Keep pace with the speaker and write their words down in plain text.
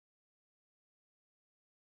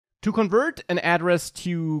To convert an address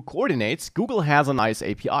to coordinates, Google has a nice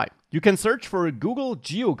API. You can search for Google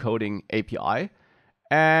Geocoding API,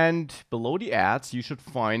 and below the ads, you should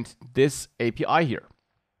find this API here.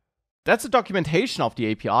 That's the documentation of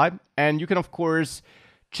the API, and you can, of course,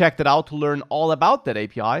 check that out to learn all about that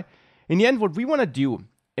API. In the end, what we want to do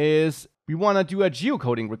is we want to do a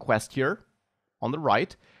geocoding request here on the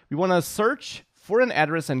right. We want to search for an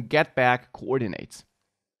address and get back coordinates.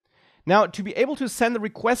 Now, to be able to send the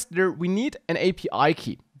request there, we need an API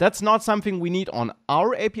key. That's not something we need on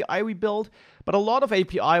our API we build, but a lot of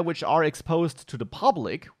API which are exposed to the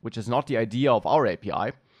public, which is not the idea of our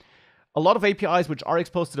API, a lot of APIs which are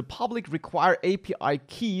exposed to the public require API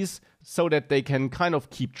keys so that they can kind of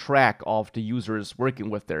keep track of the users working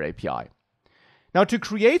with their API. Now, to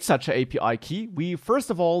create such an API key, we first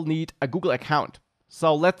of all need a Google account.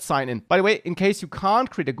 So let's sign in. By the way, in case you can't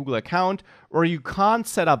create a Google account or you can't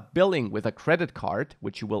set up billing with a credit card,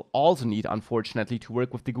 which you will also need, unfortunately, to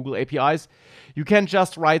work with the Google APIs, you can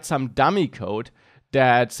just write some dummy code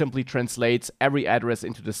that simply translates every address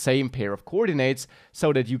into the same pair of coordinates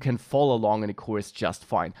so that you can follow along in the course just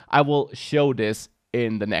fine. I will show this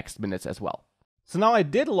in the next minutes as well. So now I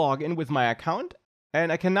did log in with my account, and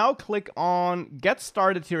I can now click on Get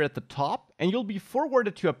Started here at the top, and you'll be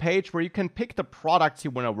forwarded to a page where you can pick the products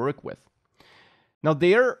you want to work with. Now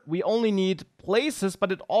there, we only need places,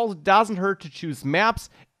 but it also doesn't hurt to choose maps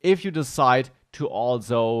if you decide to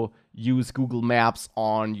also use Google Maps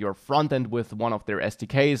on your front end with one of their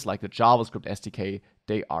SDKs, like the JavaScript SDK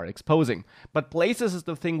they are exposing. But places is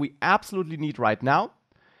the thing we absolutely need right now.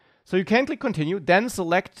 So you can click continue, then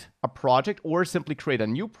select a project or simply create a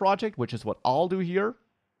new project, which is what I'll do here.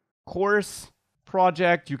 Course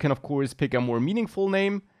project, you can of course pick a more meaningful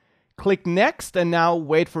name. Click next and now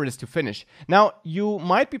wait for this to finish. Now you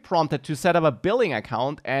might be prompted to set up a billing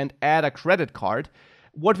account and add a credit card.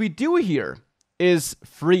 What we do here is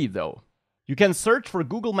free though. You can search for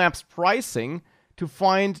Google Maps pricing to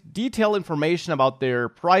find detailed information about their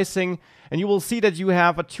pricing, and you will see that you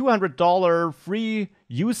have a $200 free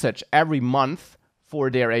usage every month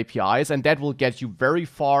for their APIs, and that will get you very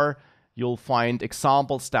far. You'll find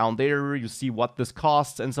examples down there, you see what this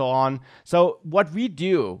costs and so on. So what we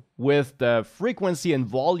do with the frequency and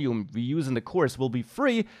volume we use in the course will be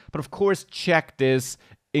free, but of course check this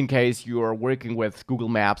in case you're working with Google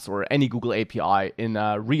Maps or any Google API in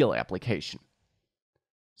a real application.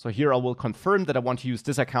 So here I will confirm that I want to use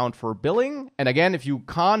this account for billing. And again, if you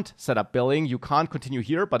can't set up billing, you can't continue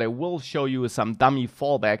here, but I will show you some dummy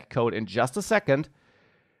fallback code in just a second.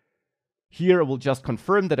 Here I will just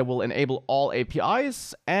confirm that I will enable all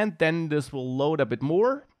APIs, and then this will load a bit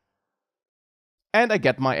more. And I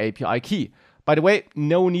get my API key. By the way,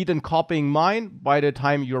 no need in copying mine. By the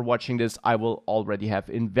time you're watching this, I will already have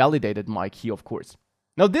invalidated my key, of course.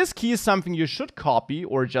 Now this key is something you should copy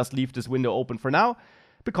or just leave this window open for now,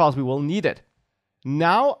 because we will need it.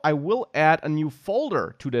 Now I will add a new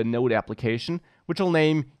folder to the Node application, which I'll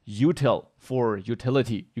name util for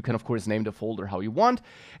utility. You can of course name the folder how you want.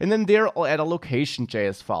 And then there I'll add a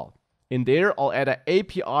location.js file. In there I'll add an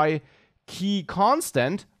API key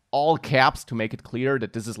constant, all caps to make it clear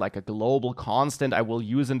that this is like a global constant I will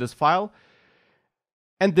use in this file.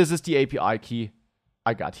 And this is the API key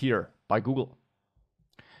I got here by Google.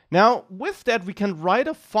 Now, with that, we can write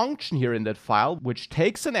a function here in that file, which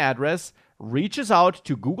takes an address, reaches out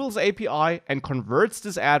to Google's API, and converts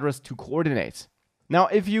this address to coordinates. Now,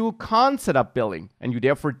 if you can't set up billing, and you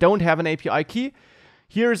therefore don't have an API key,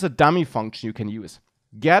 here's a dummy function you can use.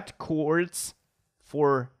 Get coords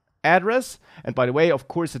for address. And by the way, of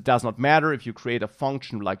course, it does not matter if you create a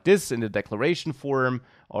function like this in the declaration form,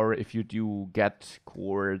 or if you do get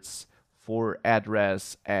coords for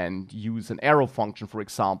address and use an arrow function, for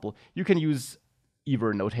example, you can use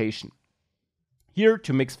either notation. Here,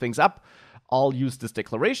 to mix things up, I'll use this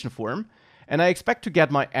declaration form, and I expect to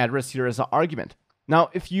get my address here as an argument.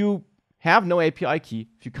 Now, if you have no API key,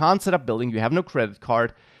 if you can't set up billing, you have no credit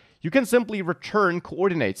card, you can simply return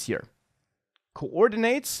coordinates here.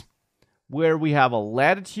 Coordinates, where we have a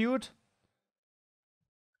latitude,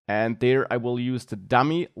 and there I will use the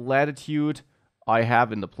dummy latitude I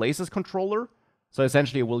have in the places controller. So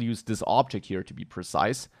essentially I will use this object here to be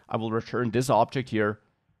precise. I will return this object here.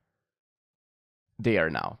 There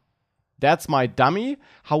now. That's my dummy.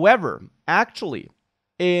 However, actually,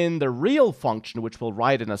 in the real function, which we'll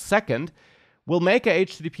write in a second, we'll make a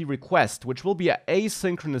HTTP request, which will be an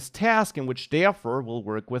asynchronous task in which therefore will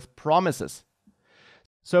work with promises.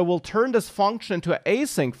 So we'll turn this function into an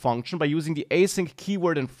async function by using the async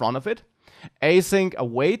keyword in front of it. Async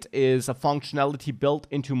await is a functionality built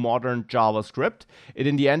into modern JavaScript. It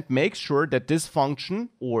in the end makes sure that this function,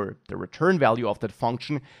 or the return value of that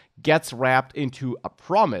function, gets wrapped into a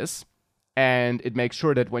promise. And it makes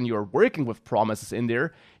sure that when you're working with promises in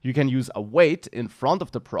there, you can use await in front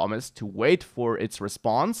of the promise to wait for its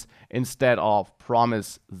response instead of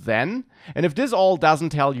promise then. And if this all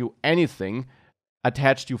doesn't tell you anything,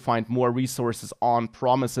 attached you find more resources on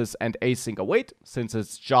promises and async await. Since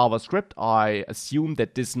it's JavaScript, I assume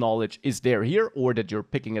that this knowledge is there here, or that you're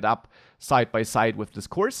picking it up side by side with this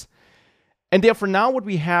course. And therefore now what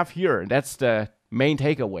we have here, and that's the main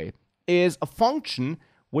takeaway, is a function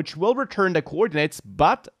which will return the coordinates,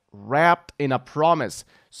 but wrapped in a promise.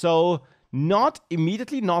 So not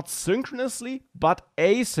immediately, not synchronously, but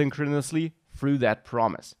asynchronously through that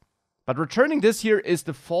promise. But returning this here is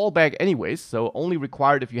the fallback anyways, so only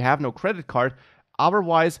required if you have no credit card.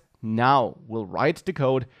 Otherwise, now we'll write the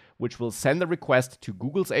code which will send a request to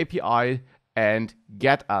Google's API and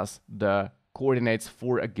get us the coordinates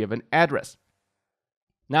for a given address.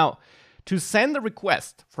 Now, to send a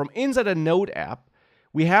request from inside a Node app,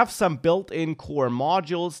 we have some built-in core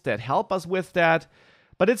modules that help us with that,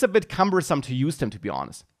 but it's a bit cumbersome to use them, to be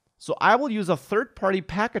honest. So I will use a third-party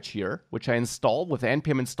package here, which I install with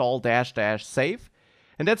npm install -- save,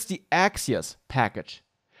 and that's the Axios package.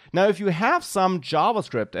 Now, if you have some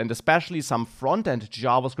JavaScript and especially some front-end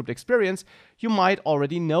JavaScript experience, you might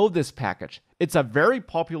already know this package. It's a very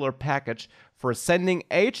popular package for sending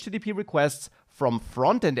HTTP requests from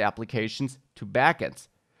front-end applications to backends.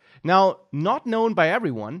 Now, not known by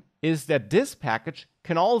everyone is that this package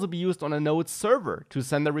can also be used on a Node server to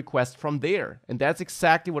send a request from there. And that's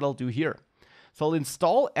exactly what I'll do here. So I'll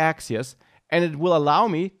install Axios, and it will allow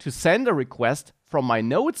me to send a request from my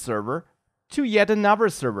Node server to yet another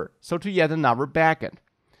server, so to yet another backend.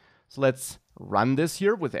 So let's run this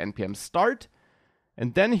here with npm start.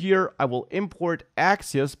 And then here I will import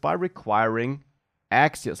Axios by requiring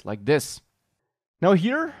Axios like this. Now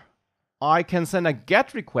here, I can send a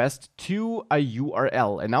GET request to a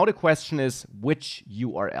URL. And now the question is, which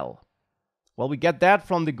URL? Well, we get that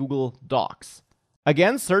from the Google Docs.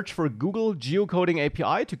 Again, search for Google Geocoding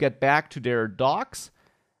API to get back to their docs.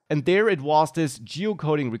 And there it was this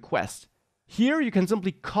geocoding request. Here you can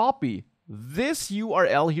simply copy this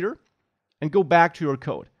URL here and go back to your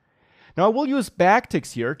code. Now I will use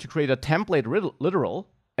backticks here to create a template literal,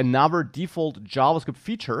 another default JavaScript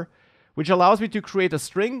feature, which allows me to create a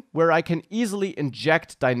string where I can easily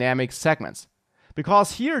inject dynamic segments.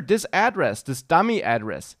 Because here, this address, this dummy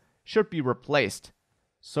address, should be replaced.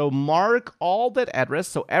 So mark all that address,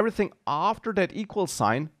 so everything after that equal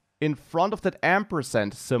sign in front of that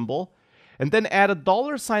ampersand symbol, and then add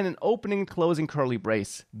a $sign and opening and closing curly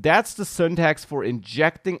brace. That's the syntax for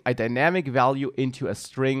injecting a dynamic value into a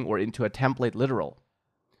string or into a template literal.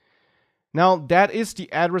 Now, that is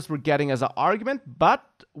the address we're getting as an argument,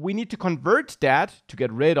 but we need to convert that to get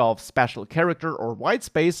rid of special character or white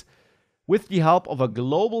space with the help of a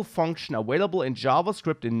global function available in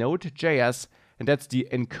JavaScript in Node.js, and that's the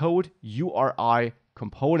encode URI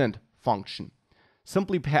component function.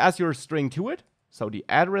 Simply pass your string to it, so the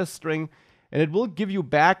address string, and it will give you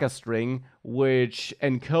back a string which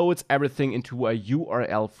encodes everything into a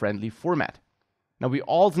URL-friendly format. Now, we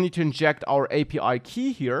also need to inject our API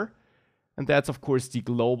key here, and that's, of course, the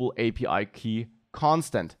global API key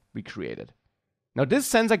constant we created. Now, this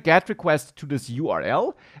sends a GET request to this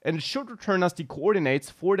URL, and it should return us the coordinates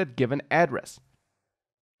for that given address.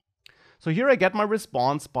 So here I get my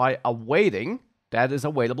response by awaiting. That is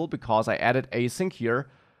available because I added async here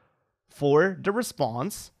for the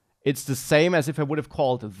response. It's the same as if I would have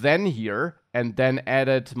called then here and then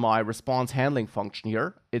added my response handling function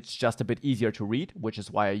here. It's just a bit easier to read, which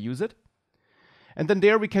is why I use it. And then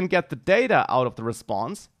there we can get the data out of the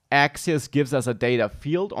response. Axios gives us a data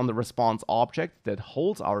field on the response object that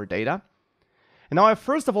holds our data. And now I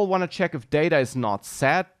first of all want to check if data is not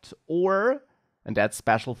set, or, and that's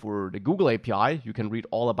special for the Google API, you can read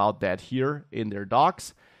all about that here in their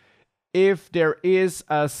docs, if there is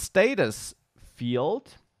a status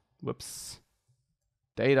field,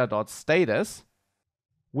 data.status,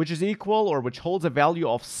 which is equal or which holds a value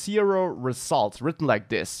of 0 results, written like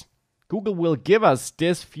this. Google will give us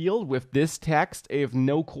this field with this text if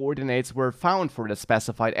no coordinates were found for the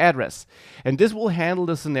specified address. And this will handle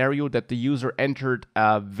the scenario that the user entered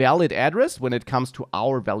a valid address when it comes to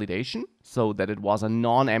our validation, so that it was a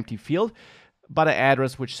non-empty field, but an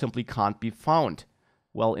address which simply can't be found.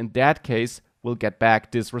 Well, in that case, we'll get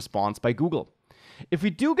back this response by Google. If we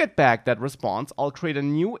do get back that response, I'll create a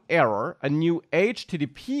new error, a new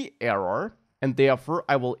HTTP error, and therefore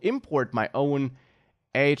I will import my own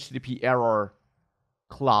HTTP error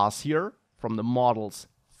class here from the models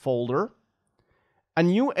folder. A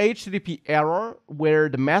new HTTP error where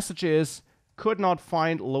the message is could not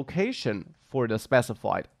find location for the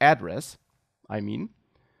specified address.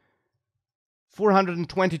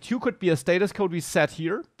 422 could be a status code we set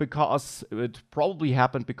here because it probably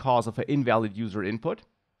happened because of an invalid user input.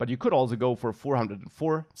 But you could also go for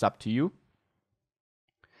 404, it's up to you.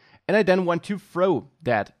 And I then want to throw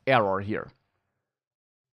that error here.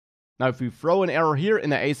 Now, if we throw an error here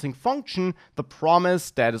in an async function, the promise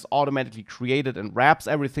that is automatically created and wraps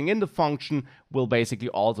everything in the function will basically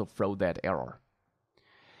also throw that error.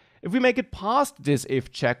 If we make it past this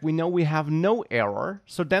if check, we know we have no error.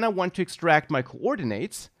 So then I want to extract my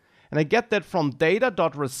coordinates. And I get that from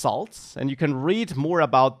data.results. And you can read more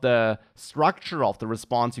about the structure of the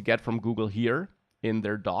response you get from Google here in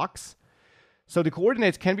their docs. So the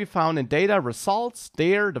coordinates can be found in data results.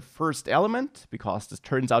 There, the first element, because this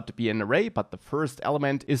turns out to be an array, but the first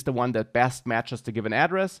element is the one that best matches the given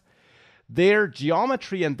address. There,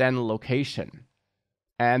 geometry, and then location.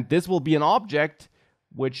 And this will be an object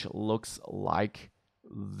which looks like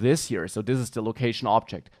this here. So this is the location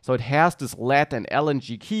object. So it has this let and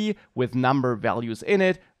lng key with number values in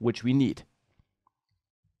it, which we need.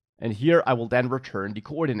 And here I will then return the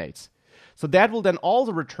coordinates. So that will then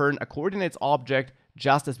also return a coordinates object,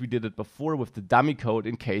 just as we did it before with the dummy code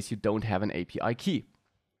in case you don't have an API key.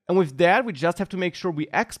 And with that, we just have to make sure we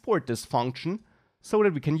export this function so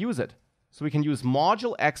that we can use it. So we can use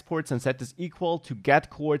module exports and set this equal to get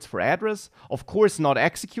coords for address. Of course, not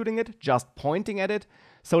executing it, just pointing at it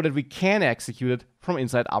so that we can execute it from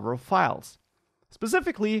inside our files.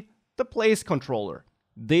 Specifically, the place controller.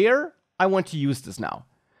 There, I want to use this now.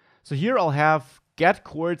 So here I'll have get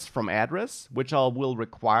coords from address, which I will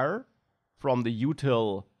require from the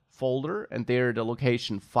util folder, and there the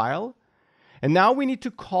location file. And now we need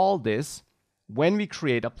to call this when we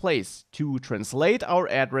create a place to translate our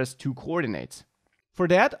address to coordinates. For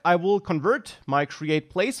that, I will convert my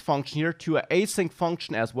createPlace function here to an async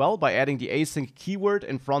function as well by adding the async keyword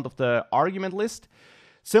in front of the argument list,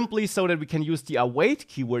 simply so that we can use the await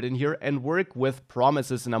keyword in here and work with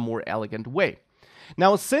promises in a more elegant way.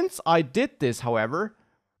 Now, since I did this, however,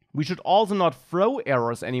 we should also not throw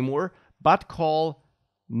errors anymore, but call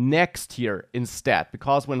next here instead,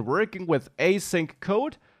 because when working with async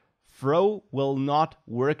code, throw will not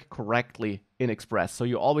work correctly in Express. So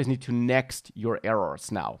you always need to next your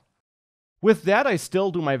errors now. With that, I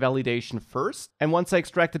still do my validation first. And once I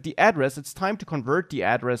extracted the address, it's time to convert the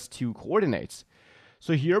address to coordinates.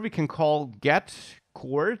 So here we can call get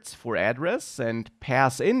coords for address and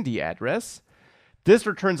pass in the address. This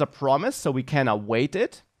returns a promise, so we can await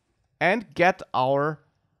it and get our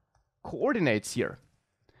coordinates here.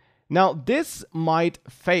 Now, this might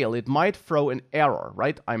fail. It might throw an error,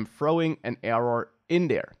 right? I'm throwing an error in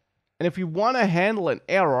there. And if we want to handle an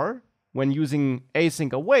error when using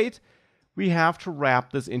async await, we have to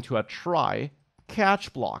wrap this into a try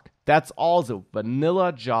catch block. That's also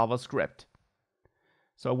vanilla JavaScript.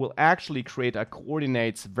 So we'll actually create a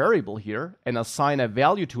coordinates variable here and assign a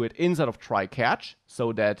value to it inside of try catch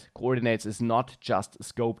so that coordinates is not just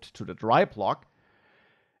scoped to the try block.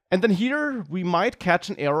 And then here we might catch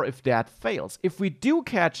an error if that fails. If we do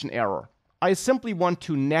catch an error, I simply want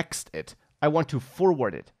to next it. I want to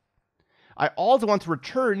forward it. I also want to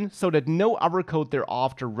return so that no other code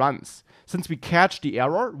thereafter runs. Since we catch the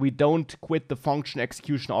error, we don't quit the function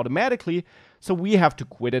execution automatically, so we have to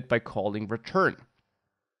quit it by calling return.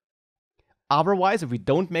 Otherwise, if we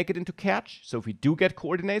don't make it into catch, so if we do get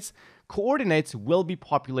coordinates, coordinates will be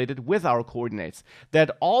populated with our coordinates.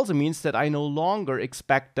 That also means that I no longer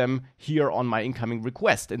expect them here on my incoming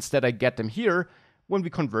request. Instead, I get them here when we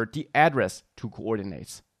convert the address to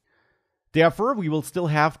coordinates. Therefore, we will still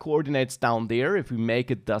have coordinates down there if we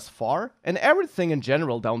make it thus far, and everything in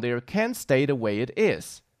general down there can stay the way it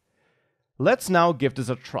is. Let's now give this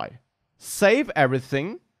a try. Save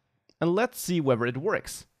everything, and let's see whether it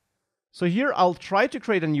works. So here I'll try to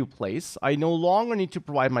create a new place. I no longer need to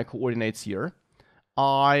provide my coordinates here.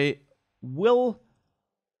 I will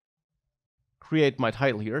create my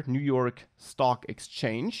title here, New York Stock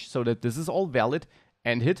Exchange, so that this is all valid,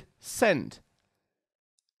 and hit send.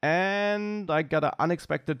 And I got an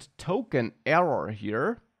unexpected token error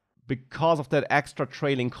here because of that extra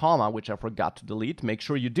trailing comma, which I forgot to delete. Make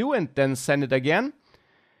sure you do, and then send it again.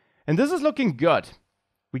 And this is looking good.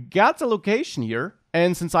 We got the location here.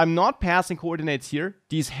 And since I'm not passing coordinates here,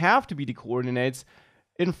 these have to be the coordinates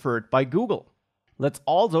inferred by Google. Let's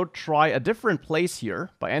also try a different place here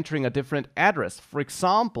by entering a different address. For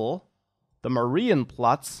example, the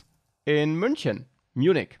Marienplatz in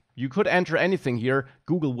Munich. You could enter anything here.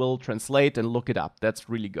 Google will translate and look it up. That's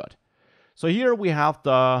really good. So here we have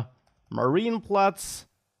the Marienplatz,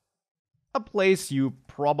 a place you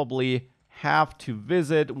probably have to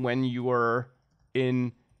visit when you are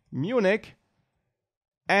in Munich.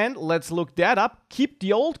 And let's look that up. Keep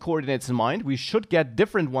the old coordinates in mind. We should get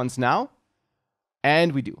different ones now.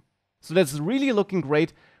 And we do. So that's really looking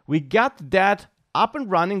great. We got that up and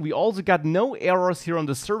running. We also got no errors here on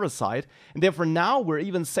the server side. And therefore now we're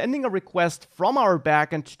even sending a request from our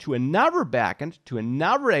backend to another backend, to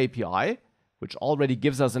another API, which already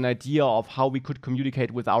gives us an idea of how we could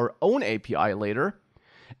communicate with our own API later.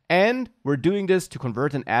 And we're doing this to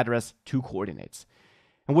convert an address to coordinates.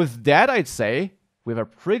 And with that, I'd say we have a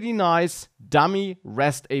pretty nice dummy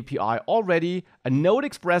REST API already, a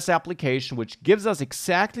Node.js application which gives us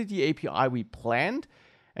exactly the API we planned.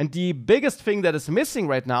 And the biggest thing that is missing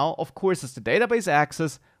right now, of course, is the database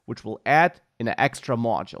access, which we'll add in an extra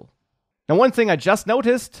module. Now, one thing I just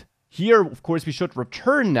noticed, here, of course, we should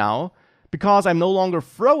return now, because I'm no longer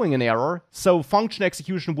throwing an error, so function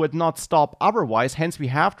execution would not stop otherwise, hence we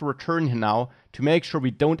have to return now to make sure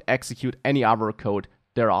we don't execute any other code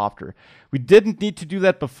thereafter. We didn't need to do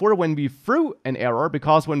that before when we threw an error,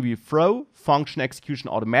 because when we throw, function execution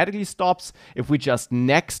automatically stops. If we just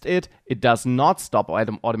next it, it does not stop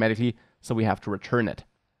automatically, so we have to return it.